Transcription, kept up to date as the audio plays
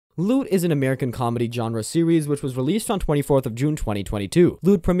Loot is an American comedy genre series which was released on 24th of June 2022.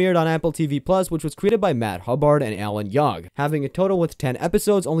 Loot premiered on Apple TV Plus, which was created by Matt Hubbard and Alan Young. Having a total with 10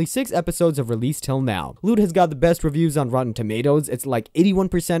 episodes, only 6 episodes have released till now. Loot has got the best reviews on Rotten Tomatoes. It's like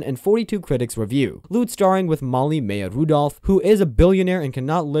 81% and 42 critics review. Loot starring with Molly Maya Rudolph, who is a billionaire and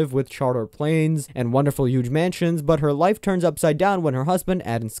cannot live with charter planes and wonderful huge mansions, but her life turns upside down when her husband,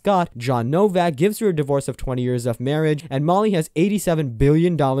 Adam Scott, John Novak, gives her a divorce of 20 years of marriage, and Molly has $87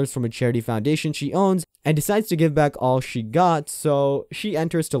 billion from a charity foundation she owns and decides to give back all she got, so she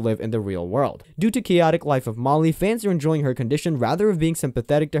enters to live in the real world. Due to chaotic life of Molly, fans are enjoying her condition rather than being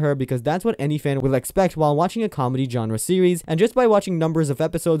sympathetic to her, because that's what any fan will expect while watching a comedy genre series, and just by watching numbers of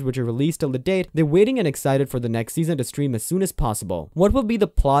episodes which are released till the date, they're waiting and excited for the next season to stream as soon as possible. What will be the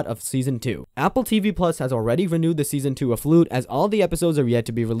plot of Season 2? Apple TV Plus has already renewed the Season 2 of Loot, as all the episodes are yet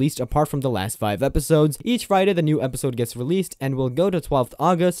to be released apart from the last 5 episodes. Each Friday the new episode gets released and will go to 12th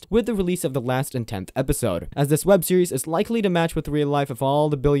August with the release of the last and 10th episode, as this web series is likely to match with real life if all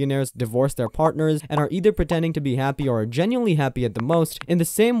the billionaires divorce their partners and are either pretending to be happy or are genuinely happy at the most, in the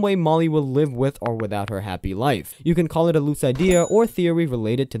same way Molly will live with or without her happy life. You can call it a loose idea or theory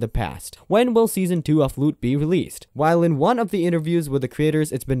related to the past. When will Season 2 of Loot be released? While in one of the interviews with the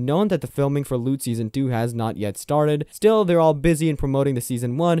creators, it's been known that the filming for Loot Season 2 has not yet started. Still, they're all busy in promoting the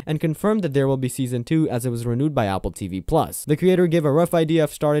Season 1 and confirmed that there will be Season 2 as it was renewed by Apple TV Plus. The creator gave a rough idea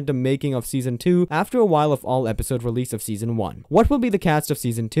of starting the making of Season 2 after a while of all episode release of Season 1. What will be the cast of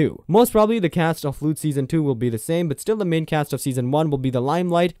Season 2? Most probably the cast of Loot Season 2 will be the same, but still the main cast of Season 1 will be the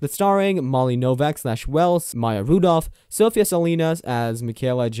limelight, the starring Molly Novak / Wells, Maya Rudolph, Sofia Salinas as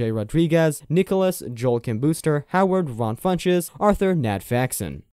Michaela J. Rodriguez, Nicholas, Joel Kim Booster, Howard, Ron Funches, Arthur, Nat Faxon.